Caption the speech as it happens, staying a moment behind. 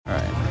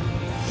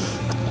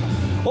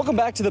Welcome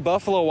back to the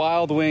Buffalo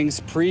Wild Wings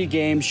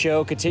pregame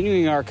show,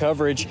 continuing our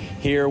coverage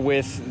here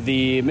with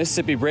the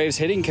Mississippi Braves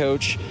hitting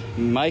coach,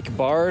 Mike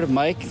Bard.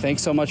 Mike,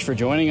 thanks so much for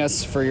joining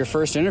us for your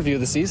first interview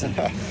of the season.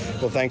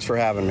 Well, thanks for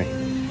having me.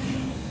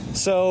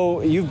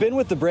 So you've been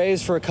with the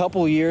Braves for a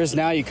couple years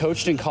now. You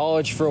coached in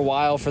college for a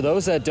while. For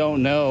those that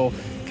don't know,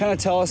 kind of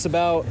tell us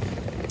about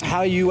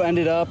how you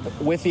ended up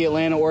with the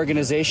Atlanta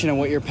organization and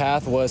what your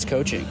path was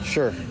coaching.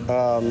 Sure.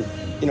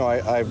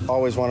 I've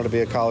always wanted to be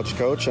a college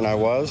coach, and I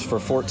was for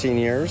 14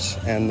 years.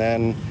 And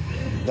then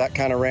that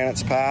kind of ran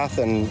its path.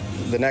 And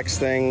the next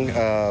thing,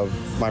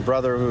 my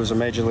brother, who was a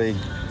major league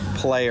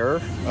player,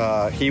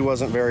 he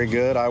wasn't very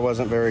good. I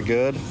wasn't very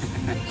good.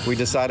 We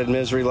decided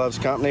misery loves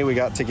company. We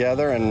got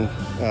together, and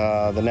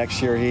the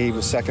next year he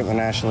was second in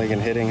the National League in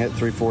hitting, hit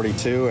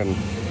 .342, and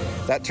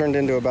that turned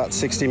into about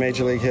 60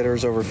 major league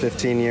hitters over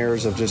 15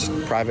 years of just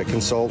private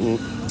consultant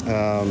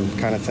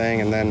kind of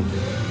thing. And then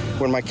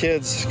when my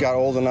kids got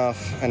old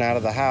enough and out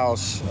of the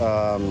house,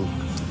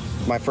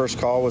 my first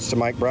call was to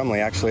Mike Brumley,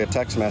 actually a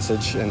text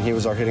message, and he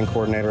was our hitting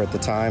coordinator at the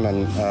time.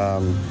 And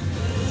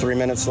 3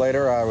 minutes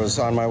later, I was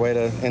on my way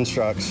to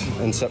Instructs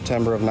in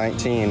September of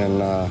 19,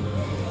 and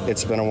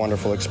it's been a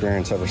wonderful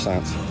experience ever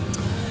since.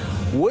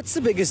 What's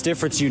the biggest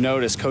difference you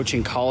notice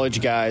coaching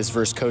college guys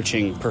versus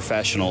coaching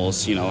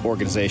professionals,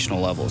 organizational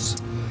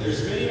levels?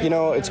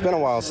 It's been a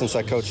while since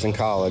I coached in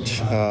college,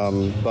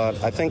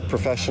 but I think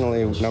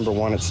professionally, number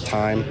one, it's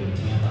time.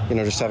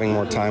 Just having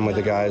more time with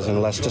the guys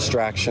and less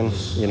distraction,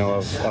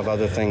 of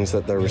other things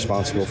that they're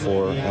responsible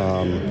for.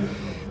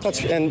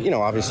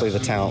 Obviously the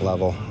talent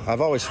level.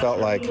 I've always felt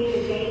like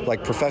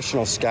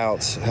professional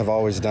scouts have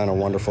always done a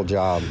wonderful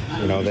job.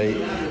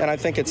 And I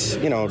think it's,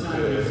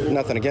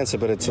 nothing against it,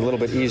 but it's a little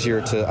bit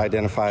easier to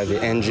identify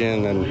the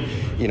engine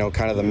and,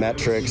 kind of the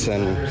metrics,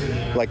 and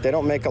they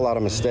don't make a lot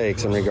of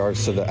mistakes in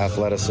regards to the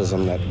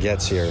athleticism that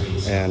gets here.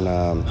 And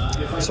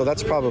so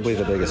that's probably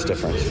the biggest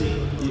difference.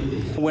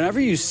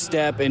 Whenever you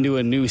step into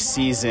a new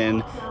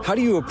season, how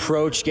do you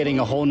approach getting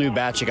a whole new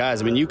batch of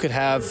guys? I mean, you could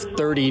have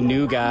 30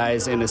 new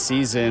guys in a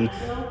season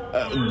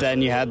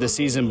than you had the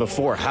season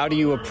before. How do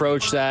you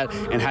approach that,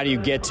 and how do you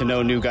get to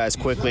know new guys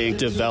quickly and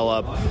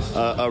develop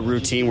a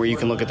routine where you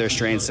can look at their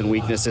strengths and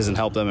weaknesses and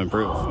help them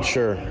improve?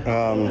 Sure.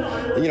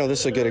 This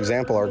is a good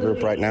example, our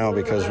group right now,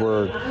 because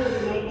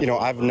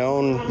I've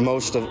known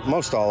most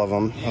all of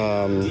them,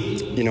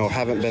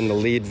 haven't been the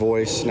lead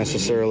voice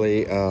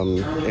necessarily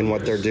in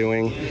what they're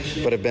doing,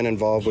 but have been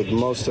involved with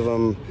most of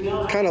them,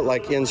 kind of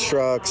like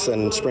Instructs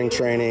and spring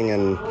training.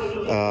 And,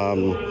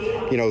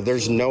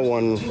 there's no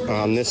one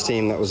on this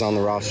team that was on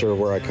the roster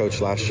where I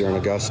coached last year in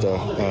Augusta.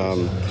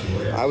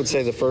 I would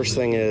say the first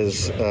thing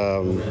is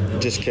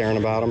just caring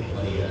about them,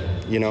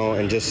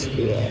 and just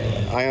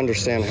I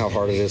understand how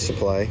hard it is to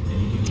play.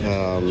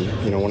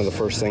 One of the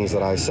first things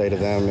that I say to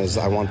them is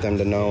I want them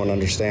to know and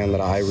understand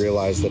that I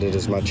realize that it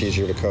is much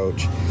easier to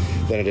coach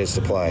than it is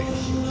to play.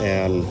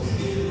 And,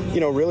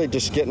 really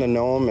just getting to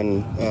know them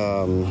and,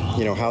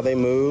 how they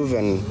move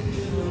and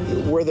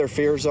where their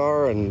fears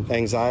are and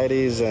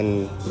anxieties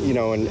and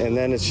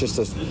then it's just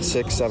a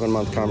 6-7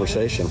 month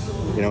conversation.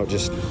 It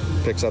just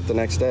picks up the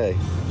next day,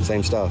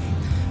 same stuff.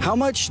 How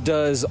much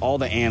does all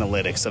the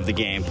analytics of the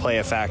game play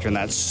a factor in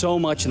that? So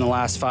much in the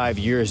last 5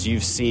 years,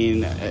 you've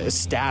seen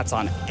stats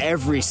on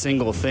every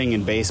single thing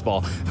in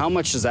baseball. How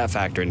much does that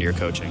factor into your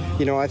coaching?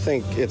 I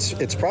think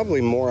it's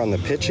probably more on the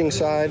pitching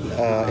side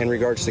in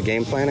regards to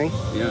game planning.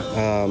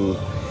 Yeah.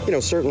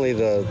 Certainly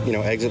the,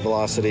 exit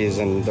velocities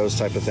and those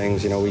type of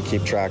things, we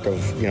keep track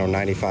of,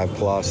 95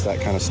 plus, that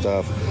kind of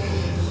stuff.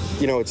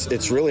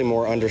 It's really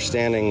more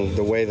understanding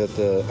the way that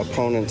the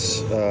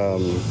opponents,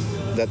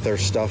 that their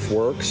stuff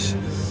works,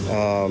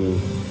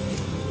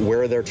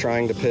 where they're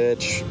trying to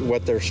pitch,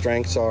 what their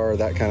strengths are,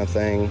 that kind of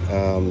thing.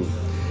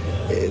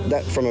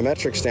 That from a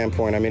metric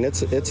standpoint, I mean,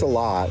 it's a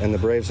lot, and the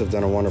Braves have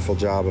done a wonderful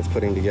job of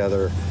putting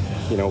together,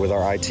 with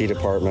our IT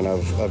department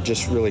of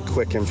just really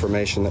quick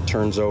information that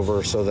turns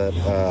over so that,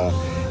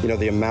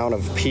 the amount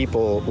of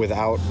people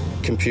without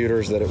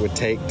computers that it would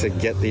take to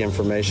get the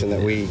information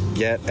that we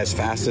get as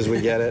fast as we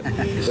get it,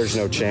 there's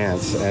no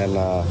chance. And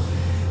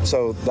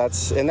so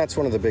that's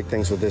one of the big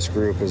things with this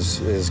group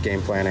is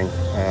game planning,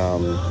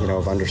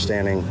 of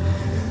understanding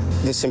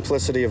the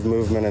simplicity of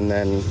movement, and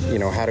then,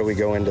 how do we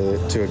go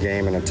into a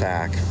game and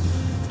attack.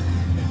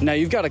 Now,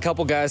 you've got a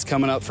couple guys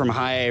coming up from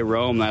High A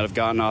Rome that have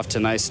gotten off to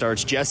nice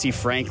starts. Jesse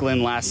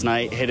Franklin last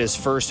night hit his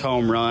first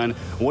home run.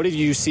 What did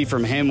you see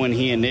from him when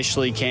he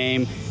initially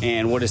came,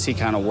 and what has he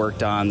kind of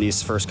worked on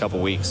these first couple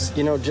weeks?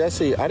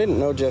 Jesse, I didn't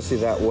know Jesse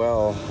that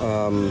well,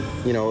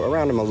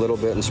 around him a little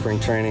bit in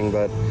spring training,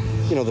 but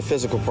the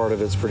physical part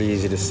of it's pretty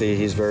easy to see.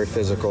 He's very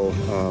physical.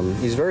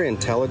 He's very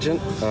intelligent,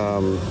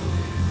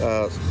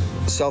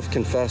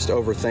 self-confessed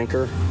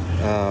overthinker.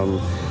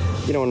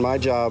 And my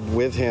job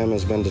with him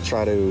has been to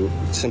try to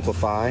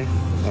simplify,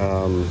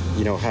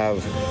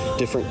 have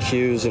different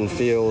cues and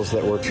feels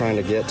that we're trying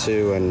to get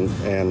to,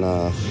 and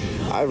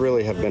I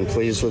really have been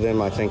pleased with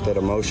him. I think that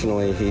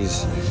emotionally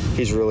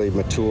he's really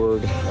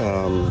matured.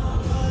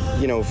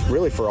 you know,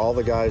 really for all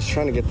the guys,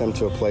 trying to get them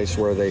to a place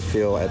where they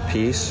feel at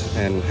peace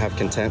and have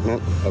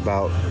contentment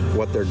about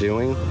what they're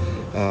doing.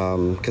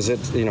 Because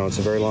it's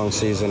a very long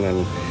season,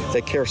 and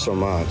they care so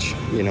much,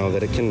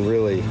 that it can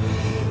really,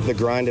 the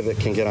grind of it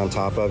can get on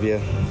top of you,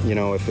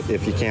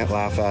 if you can't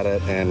laugh at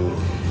it and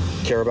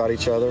care about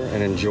each other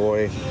and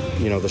enjoy,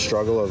 the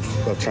struggle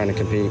of trying to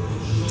compete.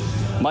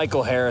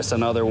 Michael Harris,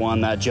 another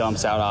one that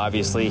jumps out,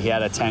 obviously. He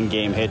had a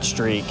 10-game hit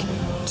streak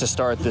to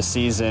start the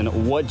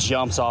season. What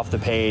jumps off the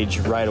page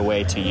right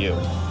away to you?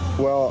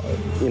 Well,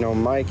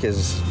 Mike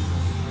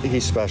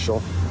he's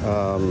special.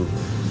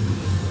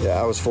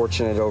 I was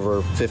fortunate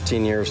over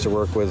 15 years to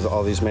work with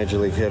all these major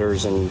league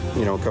hitters and,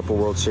 a couple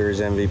World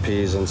Series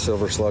MVPs and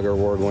Silver Slugger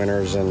Award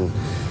winners. And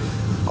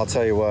I'll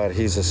tell you what,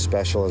 he's as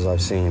special as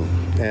I've seen.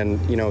 And,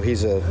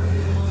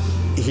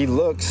 he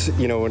looks,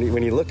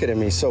 when you look at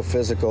him, he's so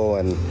physical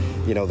and,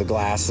 the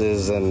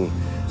glasses, and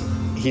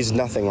he's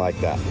nothing like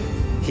that.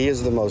 He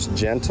is the most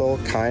gentle,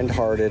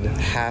 kind-hearted,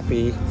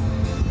 happy,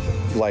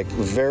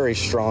 very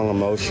strong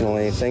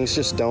emotionally. Things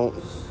just don't,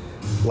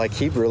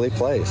 he really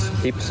plays.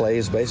 He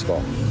plays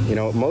baseball.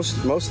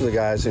 Most of the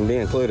guys, and me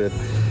included,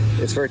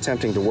 it's very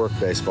tempting to work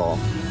baseball.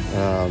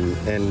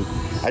 And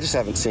I just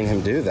haven't seen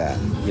him do that.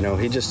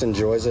 He just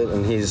enjoys it,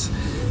 and he's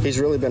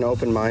really been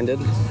open-minded,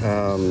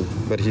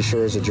 but he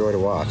sure is a joy to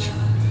watch.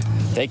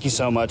 Thank you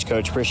so much,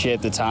 Coach.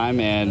 Appreciate the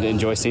time, and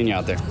enjoy seeing you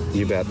out there.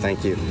 You bet.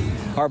 Thank you.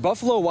 Our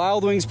Buffalo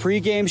Wild Wings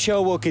pregame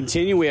show will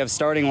continue. We have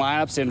starting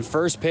lineups and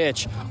first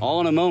pitch all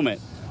in a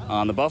moment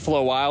on the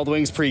Buffalo Wild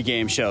Wings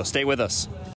pregame show. Stay with us.